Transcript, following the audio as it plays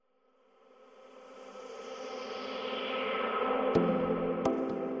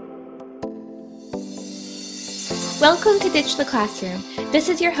Welcome to Ditch the Classroom. This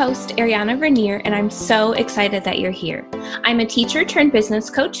is your host, Ariana Vernier, and I'm so excited that you're here. I'm a teacher turned business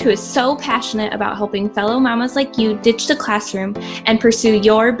coach who is so passionate about helping fellow mamas like you ditch the classroom and pursue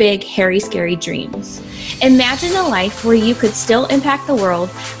your big, hairy, scary dreams. Imagine a life where you could still impact the world,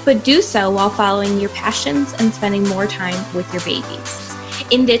 but do so while following your passions and spending more time with your babies.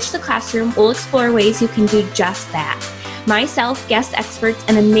 In Ditch the Classroom, we'll explore ways you can do just that. Myself, guest experts,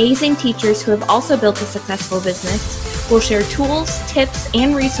 and amazing teachers who have also built a successful business will share tools, tips,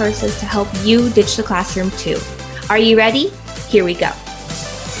 and resources to help you ditch the classroom too. Are you ready? Here we go.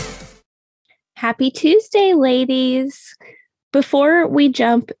 Happy Tuesday, ladies. Before we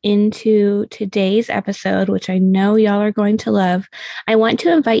jump into today's episode, which I know y'all are going to love, I want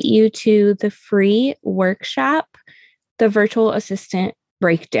to invite you to the free workshop, the Virtual Assistant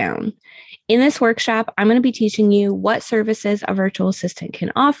Breakdown. In this workshop, I'm going to be teaching you what services a virtual assistant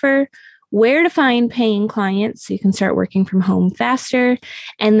can offer, where to find paying clients so you can start working from home faster,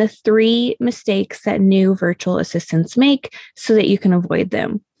 and the 3 mistakes that new virtual assistants make so that you can avoid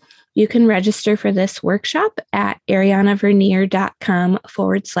them. You can register for this workshop at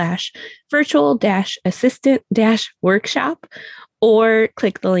arianavernier.com/virtual-assistant-workshop or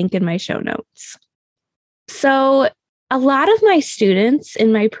click the link in my show notes. So, a lot of my students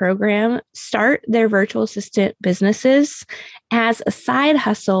in my program start their virtual assistant businesses as a side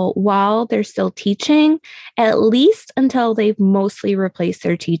hustle while they're still teaching, at least until they've mostly replaced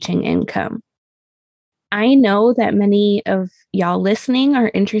their teaching income. I know that many of y'all listening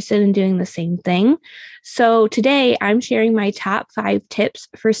are interested in doing the same thing. So today I'm sharing my top 5 tips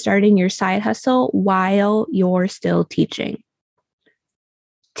for starting your side hustle while you're still teaching.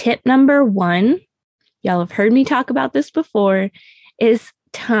 Tip number 1, y'all have heard me talk about this before, is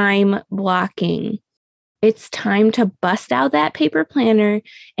time blocking. It's time to bust out that paper planner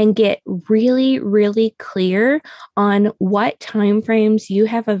and get really, really clear on what timeframes you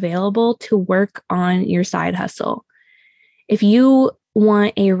have available to work on your side hustle. If you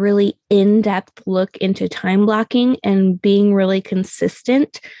want a really in-depth look into time blocking and being really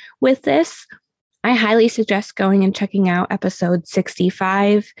consistent with this, I highly suggest going and checking out episode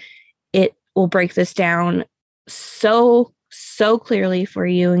 65. It will break this down so clearly for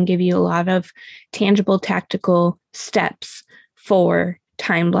you and give you a lot of tangible tactical steps for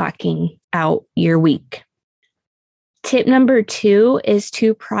time blocking out your week. Tip number 2 is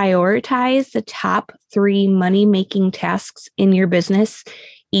to prioritize the top 3 money-making tasks in your business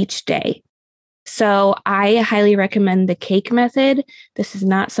each day. So I highly recommend the cake method. This is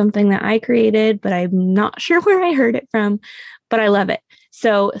not something that I created, but I'm not sure where I heard it from, but I love it.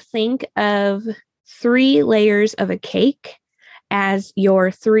 So think of 3 layers of a cake as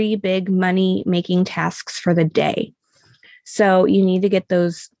your 3 big money-making tasks for the day. So you need to get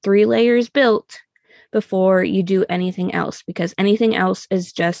those 3 layers built before you do anything else, because anything else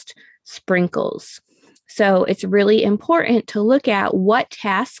is just sprinkles. So it's really important to look at what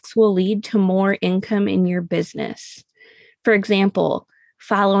tasks will lead to more income in your business. For example,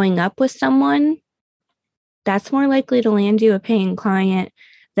 following up with someone, that's more likely to land you a paying client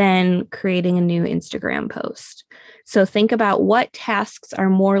than creating a new Instagram post. So think about what tasks are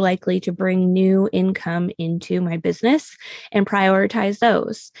more likely to bring new income into my business and prioritize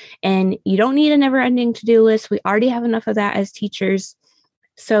those. And you don't need a never-ending to-do list. We already have enough of that as teachers.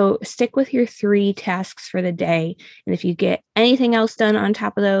 So stick with your 3 tasks for the day. And if you get anything else done on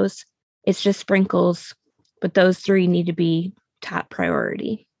top of those, it's just sprinkles, but those 3 need to be top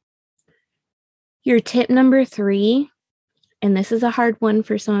priority. Your tip number 3, and this is a hard one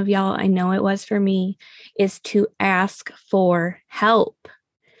for some of y'all, I know it was for me, is to ask for help.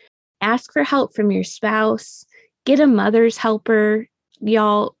 Ask for help from your spouse. Get a mother's helper.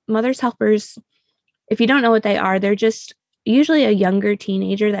 Y'all, mother's helpers, if you don't know what they are, they're just usually a younger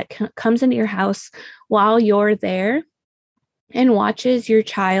teenager that comes into your house while you're there and watches your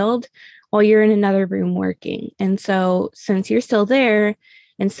child while you're in another room working. And so since you're still there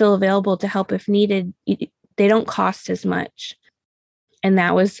and still available to help if needed, they don't cost as much. And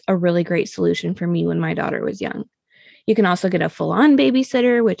that was a really great solution for me when my daughter was young. You can also get a full-on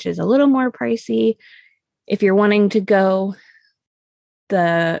babysitter, which is a little more pricey. If you're wanting to go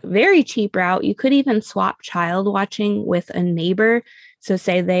the very cheap route, you could even swap child watching with a neighbor. So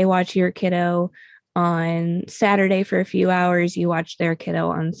say they watch your kiddo on Saturday for a few hours, you watch their kiddo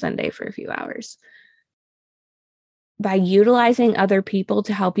on Sunday for a few hours. By utilizing other people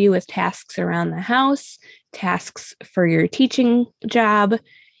to help you with tasks around the house, tasks for your teaching job,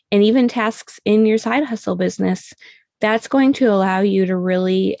 and even tasks in your side hustle business, that's going to allow you to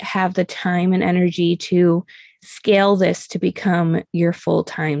really have the time and energy to scale this to become your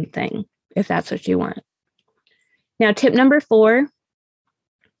full-time thing, if that's what you want. Now, tip number 4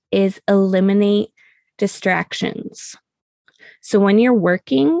 is eliminate distractions. So when you're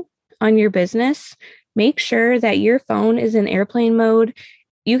working on your business, make sure that your phone is in airplane mode.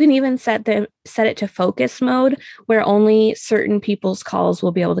 You can even set it to focus mode where only certain people's calls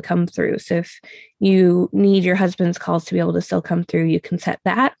will be able to come through. So if you need your husband's calls to be able to still come through, you can set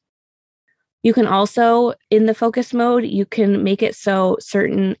that. You can also, in the focus mode, you can make it so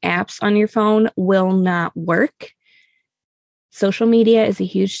certain apps on your phone will not work. Social media is a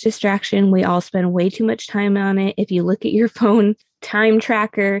huge distraction. We all spend way too much time on it. If you look at your phone time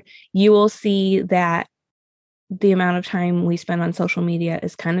tracker, you will see that the amount of time we spend on social media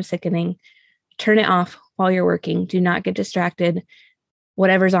is kind of sickening. Turn it off while you're working. Do not get distracted.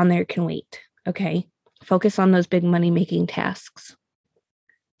 Whatever's on there can wait. Okay. Focus on those big money-making tasks.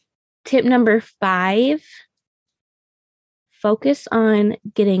 Tip number 5, focus on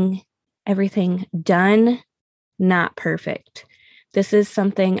getting everything done, not perfect. This is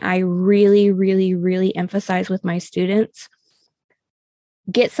something I really, really, really emphasize with my students.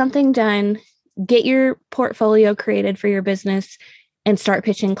 Get something done, get your portfolio created for your business, and start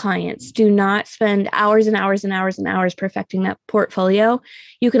pitching clients. Do not spend hours and hours and hours and hours perfecting that portfolio.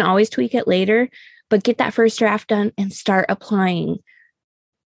 You can always tweak it later, but get that first draft done and start applying.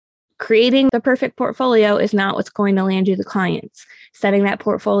 Creating the perfect portfolio is not what's going to land you the clients. Setting that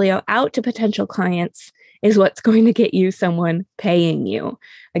portfolio out to potential clients is what's going to get you someone paying you.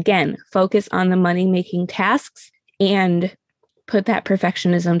 Again, focus on the money-making tasks and put that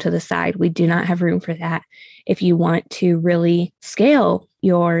perfectionism to the side. We do not have room for that if you want to really scale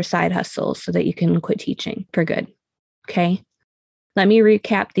your side hustle so that you can quit teaching for good. Okay? Let me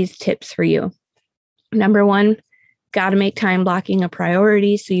recap these tips for you. Number 1, got to make time blocking a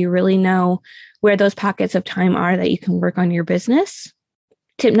priority so you really know where those pockets of time are that you can work on your business.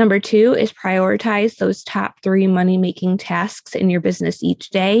 Tip number 2 is prioritize those top 3 money-making tasks in your business each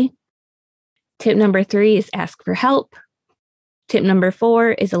day. Tip number 3 is ask for help. Tip number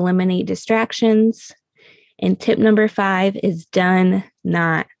 4 is eliminate distractions. And tip number 5 is done,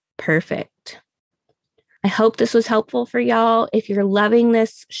 not perfect. I hope this was helpful for y'all. If you're loving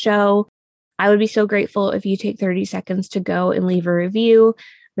this show, I would be so grateful if you take 30 seconds to go and leave a review.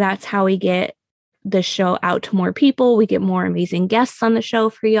 That's how we get the show out to more people. We get more amazing guests on the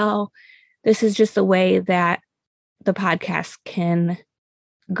show for y'all. This is just the way that the podcast can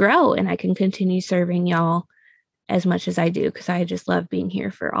grow and I can continue serving y'all as much as I do because I just love being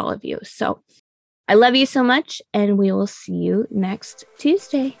here for all of you. So I love you so much and we will see you next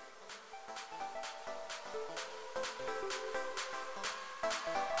Tuesday.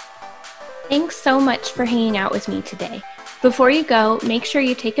 Thanks so much for hanging out with me today. Before you go, make sure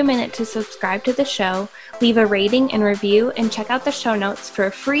you take a minute to subscribe to the show, leave a rating and review, and check out the show notes for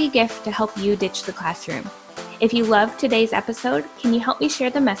a free gift to help you ditch the classroom. If you loved today's episode, can you help me share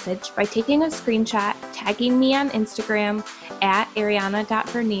the message by taking a screenshot, tagging me on Instagram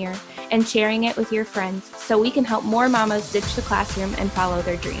 @ariana.vernier, and sharing it with your friends so we can help more mamas ditch the classroom and follow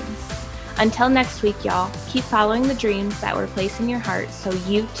their dreams. Until next week, y'all, keep following the dreams that were placed in your heart so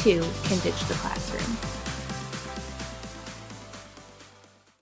you too can ditch the classroom.